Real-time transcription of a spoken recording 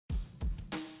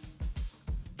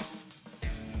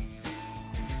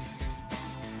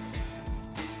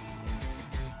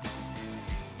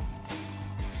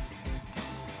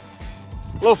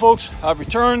Hello folks, I've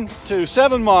returned to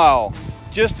 7 Mile,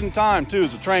 just in time too,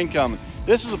 there's a train coming.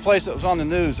 This is a place that was on the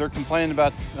news. They're complaining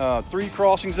about 3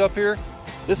 crossings up here.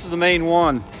 This is the main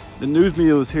one. The news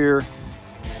media was here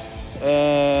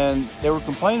and they were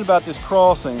complaining about this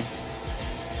crossing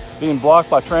being blocked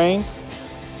by trains.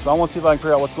 So I want to see if I can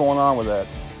figure out what's going on with that.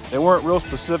 They weren't real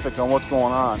specific on what's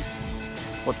going on,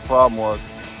 what the problem was.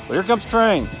 But here comes the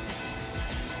train.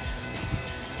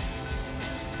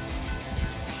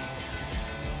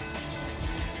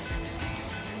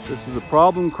 This is a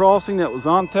problem crossing that was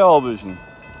on television.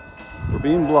 We're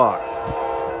being blocked.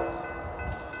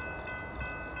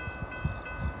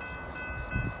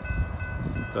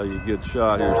 Tell you a good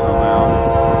shot here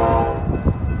somehow.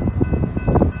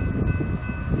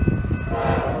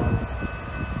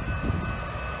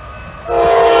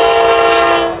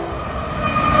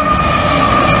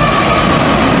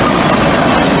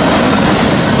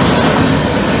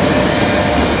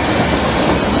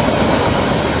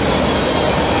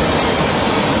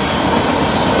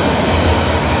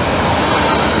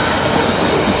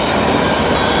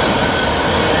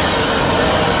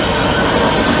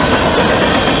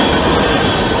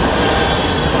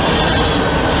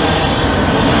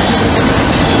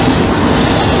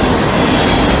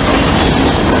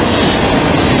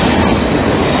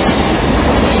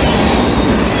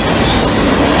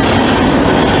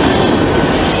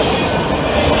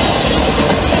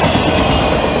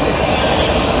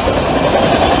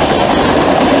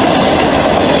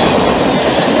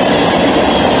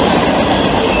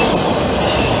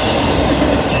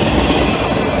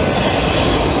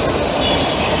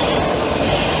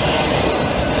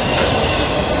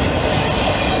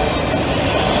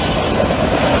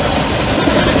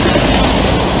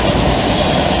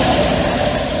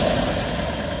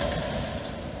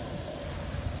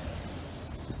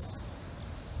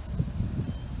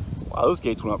 Wow, those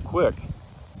gates went up quick.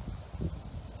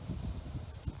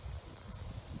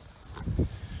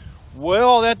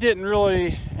 Well, that didn't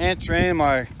really answer any of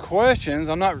my questions.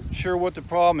 I'm not sure what the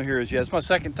problem here is yet. It's my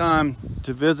second time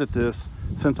to visit this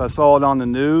since I saw it on the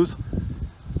news.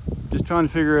 Just trying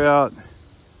to figure out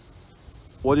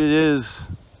what it is,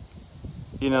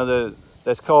 you know,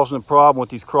 that's causing the problem with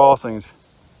these crossings.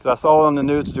 Because I saw it on the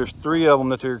news, there's 3 of them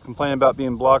that they're complaining about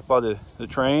being blocked by the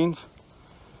trains.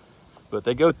 But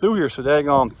they go through here so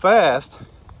daggone fast.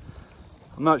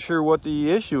 I'm not sure what the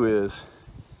issue is.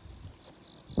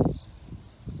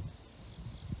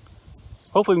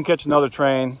 Hopefully we can catch another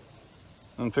train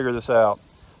and figure this out.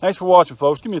 Thanks for watching,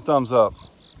 folks. Give me a thumbs up.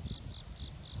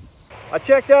 I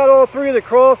checked out all 3 of the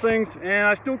crossings and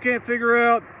I still can't figure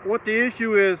out what the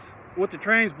issue is with the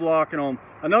trains blocking them.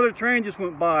 Another train just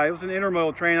went by. It was an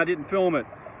intermodal train. I didn't film it,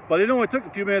 but it only took a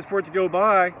few minutes for it to go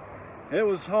by. It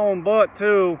was hauling butt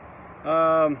too.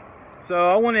 So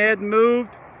I went ahead and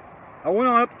moved. I went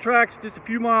on up the tracks just a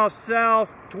few miles south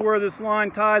to where this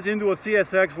line ties into a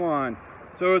CSX line.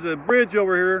 So there's a bridge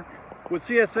over here with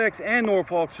CSX and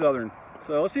Norfolk Southern.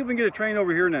 So let's see if we can get a train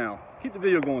over here now. Keep the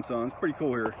video going, son. It's pretty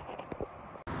cool here.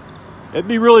 It'd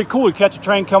be really cool to catch a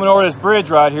train coming over this bridge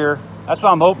right here. That's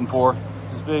what I'm hoping for.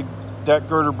 This big deck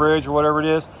girder bridge or whatever it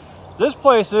is. This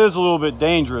place is a little bit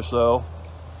dangerous though.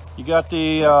 You got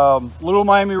the Little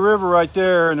Miami River right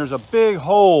there, and there's a big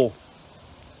hole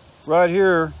right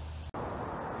here.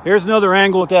 Here's another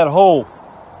angle at that hole.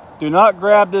 Do not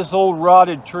grab this old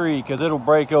rotted tree because it'll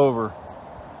break over.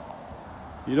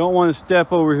 You don't want to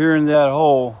step over here in that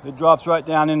hole. It drops right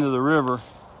down into the river.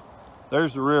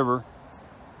 There's the river.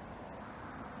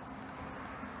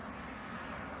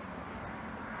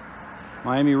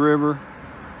 Miami River.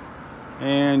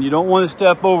 And you don't want to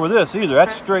step over this either.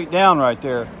 That's straight down right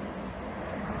there.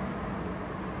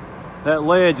 That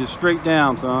ledge is straight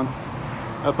down, son.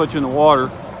 That'll put you in the water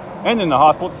and in the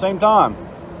hospital at the same time.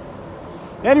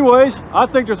 Anyways, I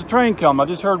think there's a train coming. I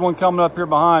just heard one coming up here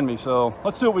behind me, so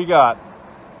let's see what we got.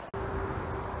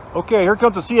 Okay, here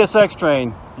comes the CSX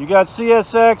train. You got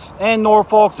CSX and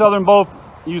Norfolk Southern both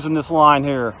using this line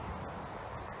here.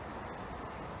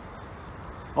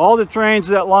 All the trains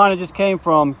that line it just came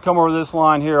from come over this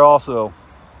line here also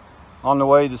on the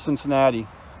way to Cincinnati,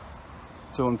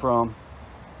 to and from.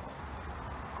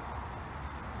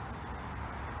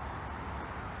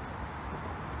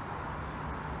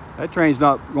 That train's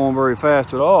not going very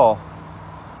fast at all.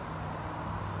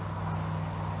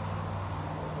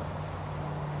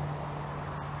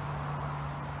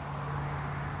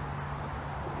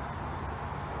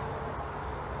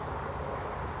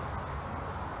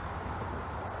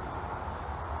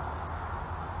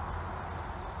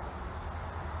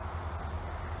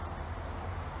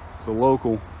 It's a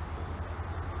local.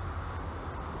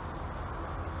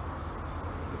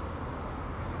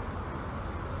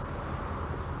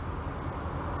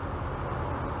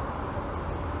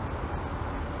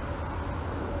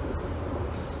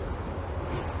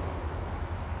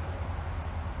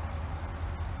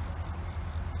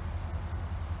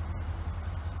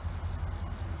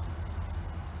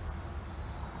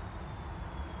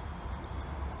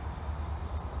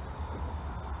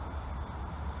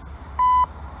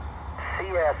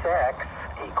 CSX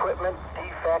equipment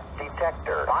defect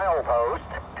detector. Milepost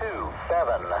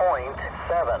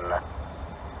 27.7.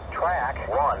 Track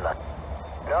 1.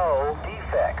 No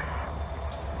defects.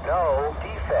 No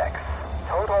defects.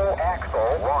 Total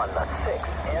axle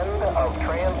 1-6. End of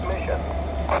transmission.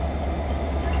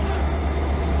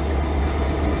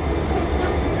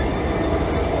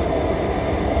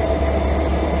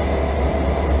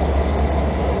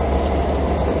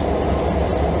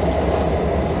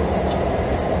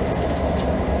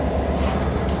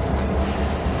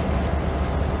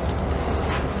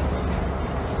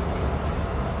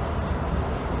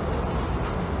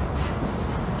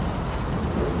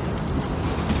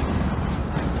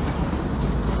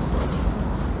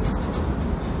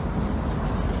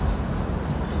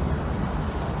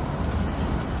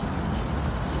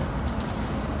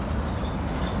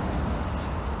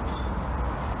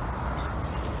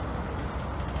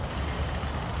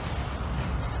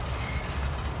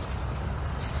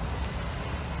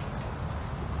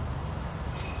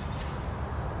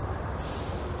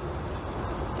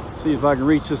 See if I can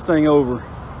reach this thing over.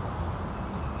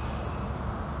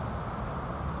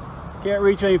 Can't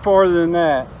reach any farther than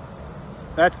that.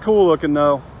 That's cool looking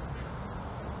though.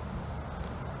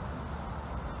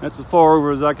 That's as far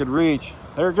over as I could reach.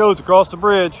 There it goes across the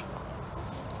bridge.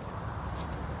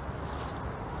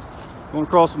 Going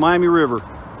across the Miami River.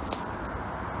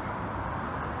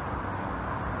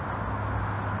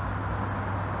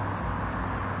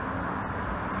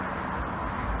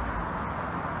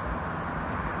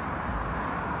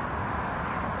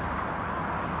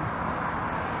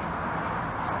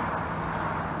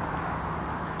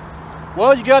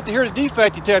 Well, you got to hear the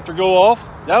defect detector go off.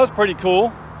 That was pretty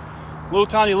cool. Little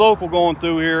tiny local going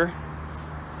through here.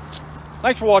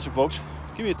 Thanks for watching, folks.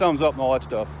 Give me a thumbs up and all that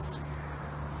stuff.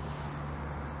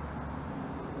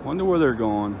 Wonder where they're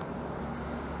going.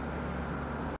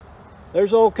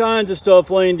 There's all kinds of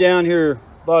stuff laying down here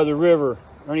by the river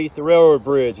underneath the railroad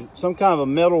bridge. Some kind of a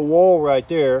metal wall right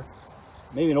there.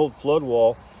 Maybe an old flood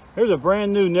wall. There's a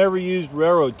brand new, never used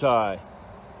railroad tie.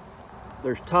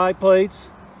 There's tie plates.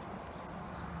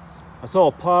 I saw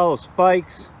a pile of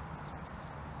spikes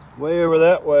way over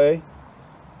that way.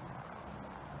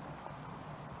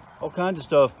 All kinds of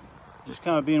stuff just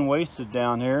kind of being wasted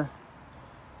down here.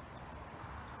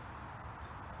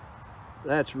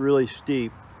 That's really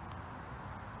steep.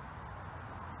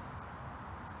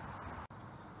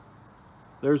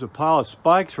 There's a pile of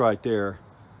spikes right there.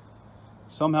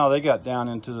 Somehow they got down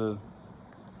into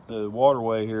the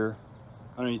waterway here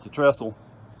underneath the trestle.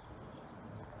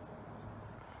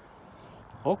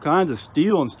 All kinds of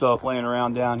steel and stuff laying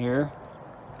around down here.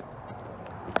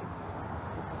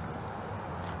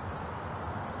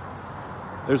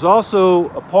 There's also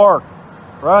a park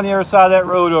right on the other side of that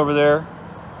road over there.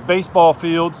 Baseball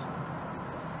fields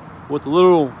with a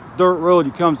little dirt road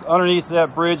that comes underneath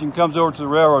that bridge and comes over to the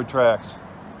railroad tracks.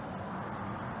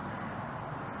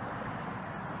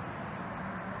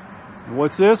 And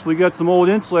what's this? We got some old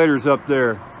insulators up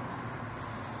there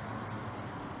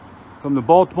from the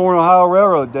Baltimore and Ohio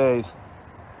Railroad days.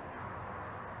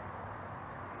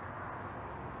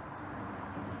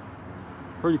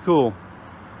 Pretty cool.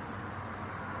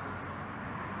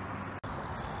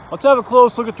 Let's have a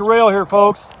close look at the rail here,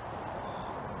 folks.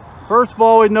 First of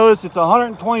all, we notice it's a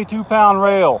 122-pound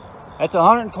rail. That's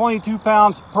 122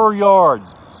 pounds per yard.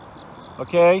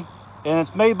 Okay? And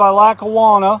it's made by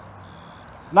Lackawanna.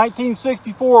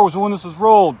 1964 was when this was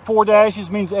rolled. 4 dashes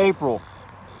means April.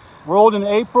 Rolled in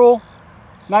April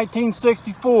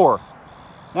 1964.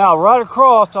 Now, right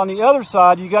across on the other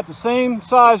side, you got the same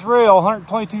size rail,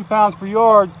 122 pounds per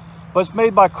yard, but it's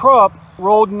made by Krupp,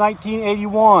 rolled in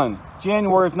 1981.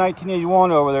 January of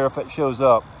 1981 over there, if it shows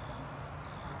up.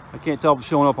 I can't tell if it's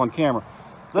showing up on camera.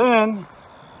 Then,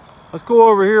 let's go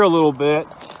over here a little bit.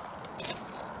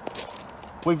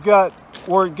 We've got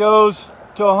where it goes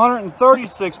to a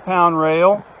 136-pound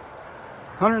rail,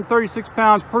 136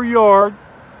 pounds per yard,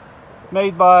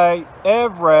 made by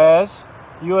Evraz,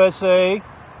 USA,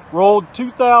 rolled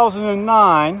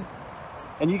 2009.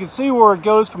 And you can see where it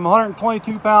goes from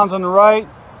 122 pounds on the right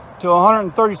to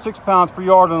 136 pounds per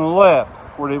yard on the left,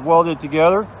 where they've welded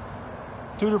together.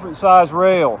 Two different size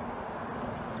rail.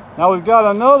 Now we've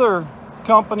got another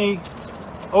company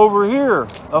over here,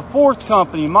 a fourth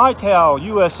company, Mital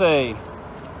USA,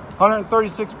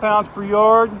 136 pounds per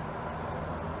yard.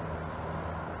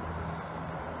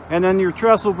 And then your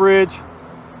trestle bridge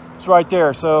is right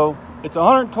there. So it's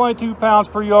 122 pounds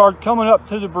per yard coming up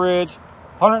to the bridge,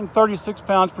 136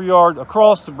 pounds per yard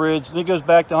across the bridge, and it goes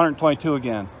back to 122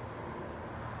 again.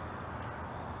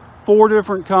 4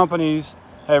 different companies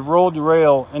have rolled the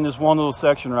rail in this one little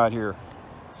section right here.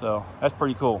 So that's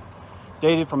pretty cool.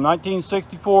 Dated from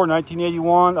 1964,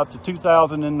 1981 up to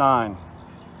 2009.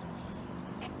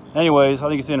 Anyways, I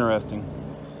think it's interesting.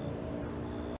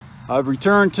 I've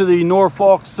returned to the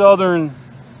Norfolk Southern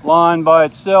line by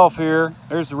itself here.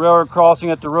 There's the railroad crossing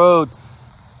at the road.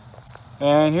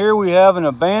 And here we have an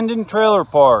abandoned trailer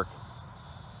park.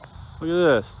 Look at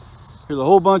this. There's a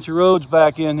whole bunch of roads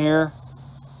back in here.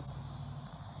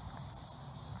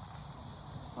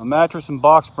 A mattress and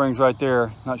box springs right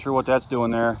there. Not sure what that's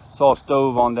doing there. Saw a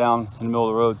stove on down in the middle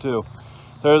of the road too.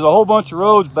 There's a whole bunch of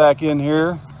roads back in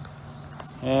here.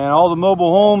 And all the mobile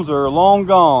homes are long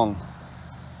gone.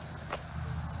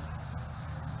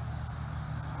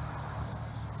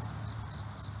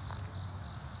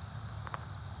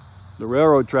 The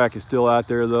railroad track is still out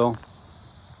there though.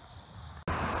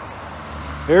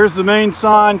 Here's the main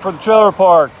sign for the trailer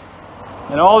park.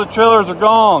 And all the trailers are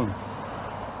gone.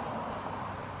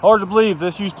 Hard to believe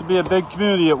this used to be a big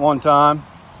community at one time.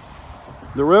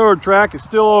 The railroad track is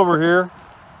still over here.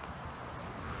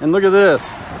 And look at this.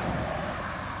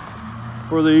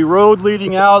 For the road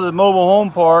leading out of the mobile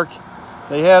home park,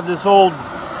 they have this old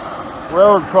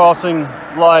railroad crossing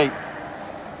light.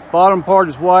 Bottom part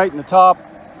is white and the top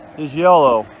is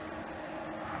yellow.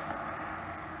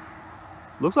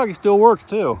 Looks like it still works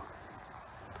too.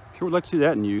 Sure would like to see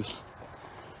that in use.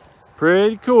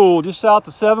 Pretty cool, just south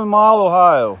of 7 Mile,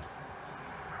 Ohio.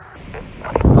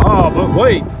 Oh, but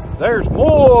wait, there's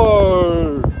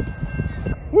more!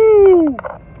 Woo!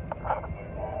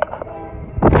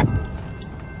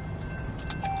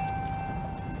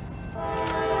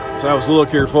 So that was the look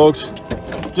here, folks.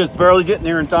 Just barely getting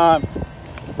here in time.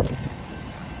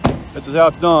 This is how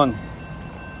it's done.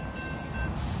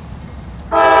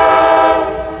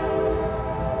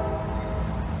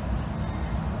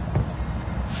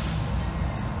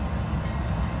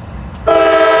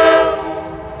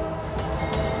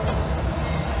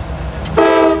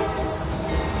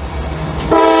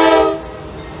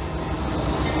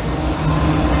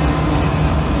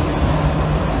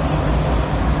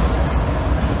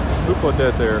 Who put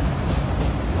that there?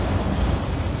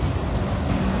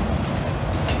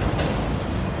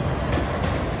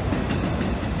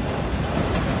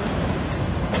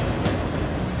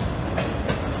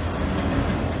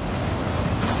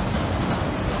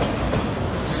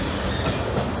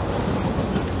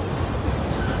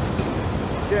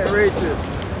 Can't reach it.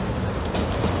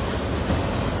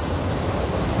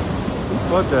 Who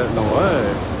put that in the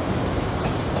way?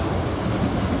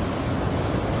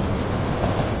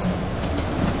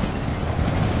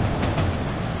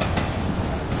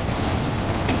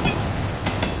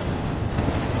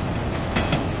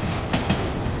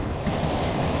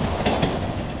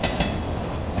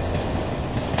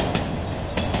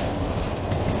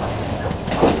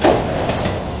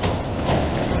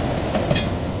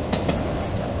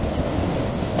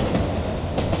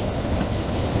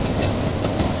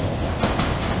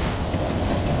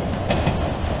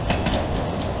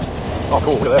 Oh,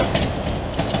 cool, look at that.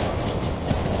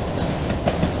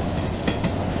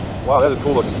 Wow, that is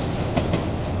cool looking.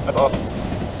 That's awesome.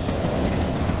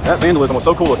 That vandalism was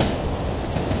so cool looking.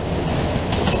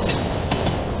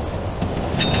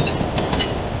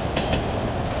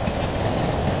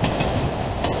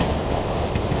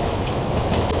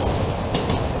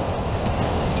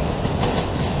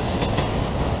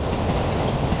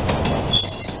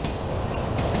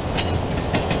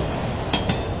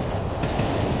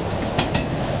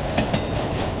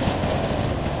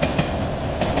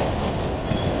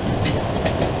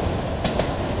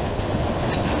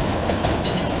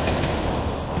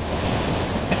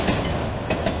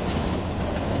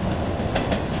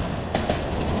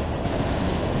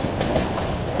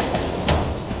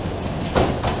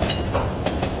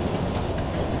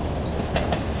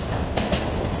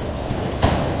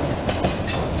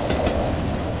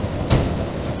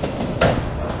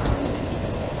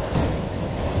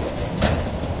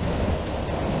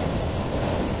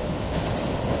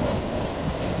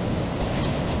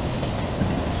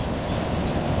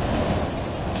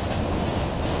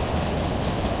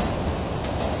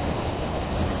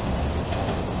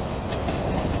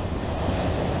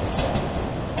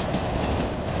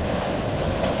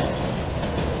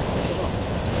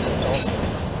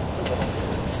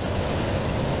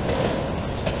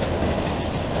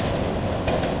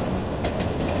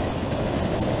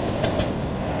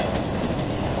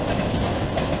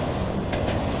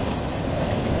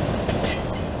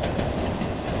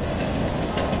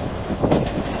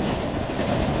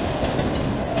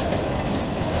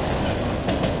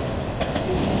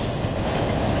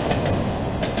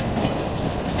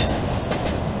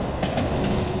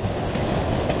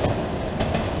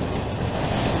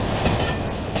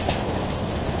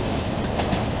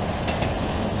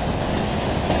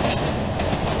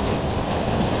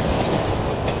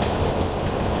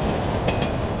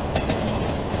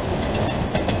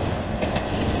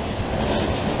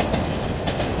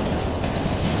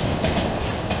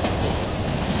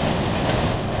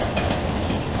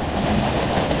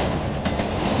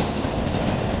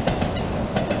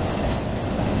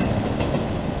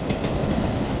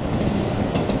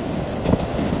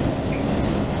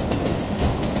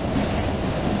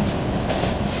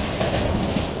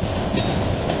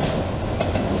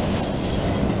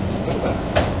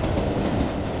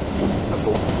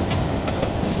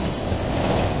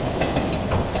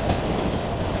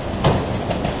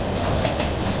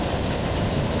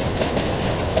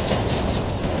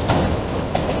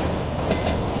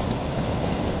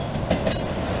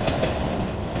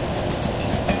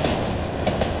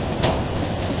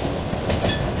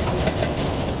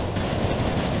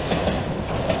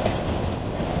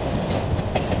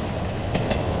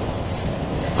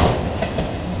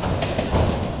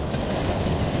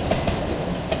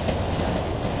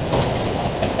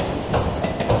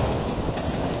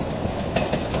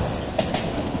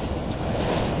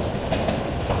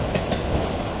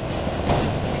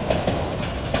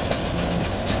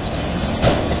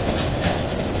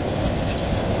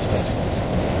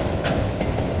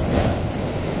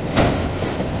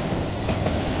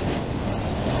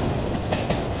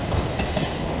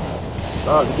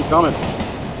 Oh, they keep coming.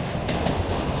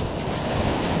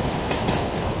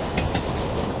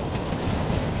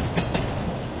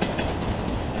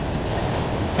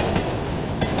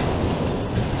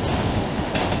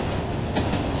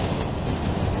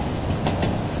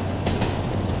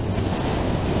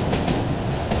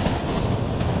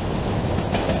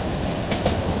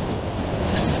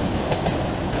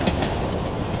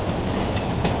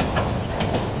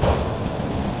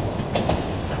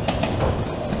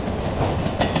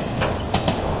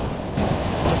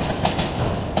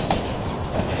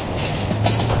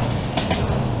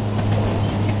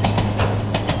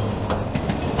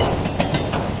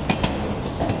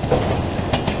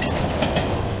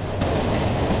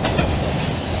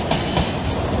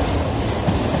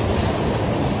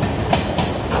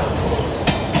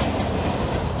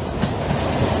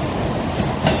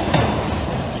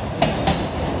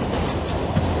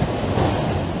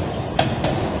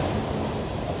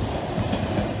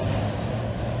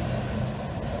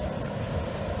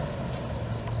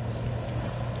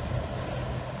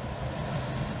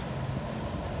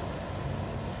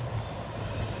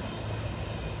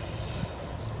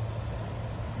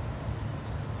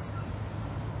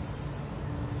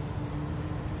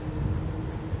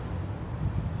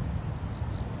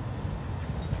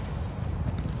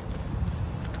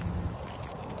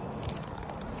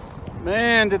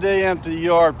 Man, did they empty the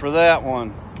yard for that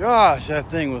one. Gosh, that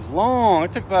thing was long.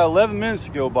 It took about 11 minutes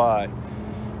to go by.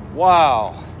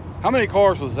 Wow. How many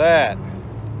cars was that?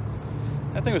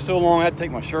 That thing was so long I had to take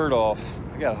my shirt off.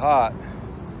 I got hot.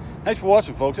 Thanks for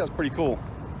watching, folks. That was pretty cool.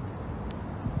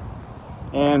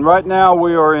 And right now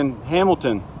we are in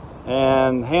Hamilton.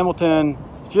 And Hamilton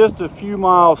is just a few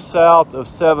miles south of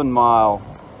 7 Mile.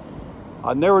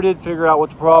 I never did figure out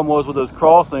what the problem was with those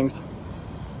crossings.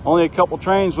 Only a couple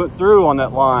trains went through on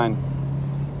that line.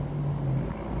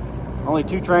 Only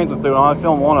 2 trains went through, and I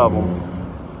filmed one of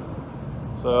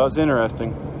them. So that was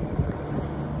interesting.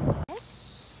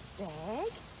 Bag.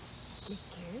 Good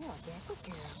girl. That's a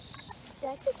girl.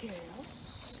 That's a girl.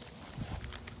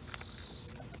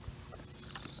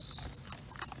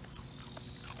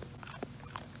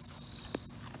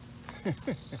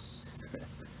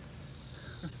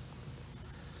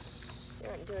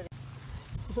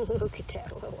 Look at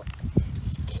that little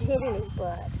skinny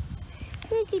butt.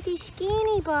 Look at the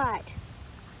skinny butt.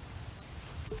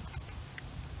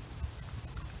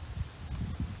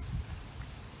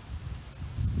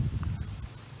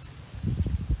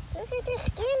 Look at the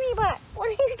skinny butt. What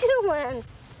are you doing?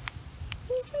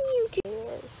 What are you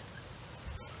doing?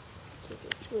 Look at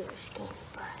this little skinny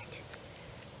butt.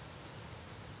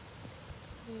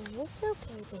 It's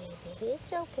okay, baby.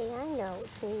 It's okay. I know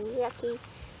it's yucky.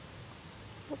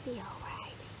 It'll be all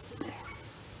right. Yeah.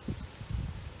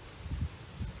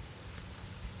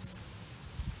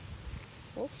 I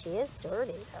think she is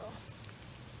dirty, though.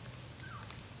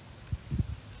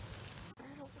 I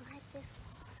don't like this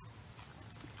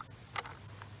water.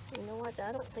 You know what?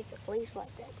 I don't think the fleas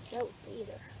like that soap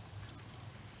either.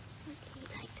 I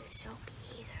don't like the soap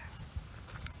either.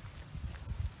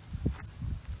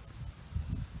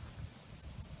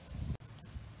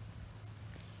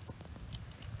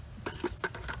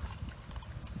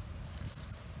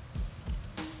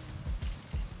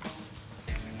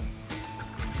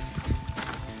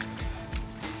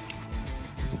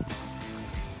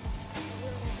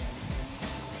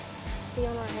 See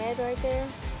on our head right there?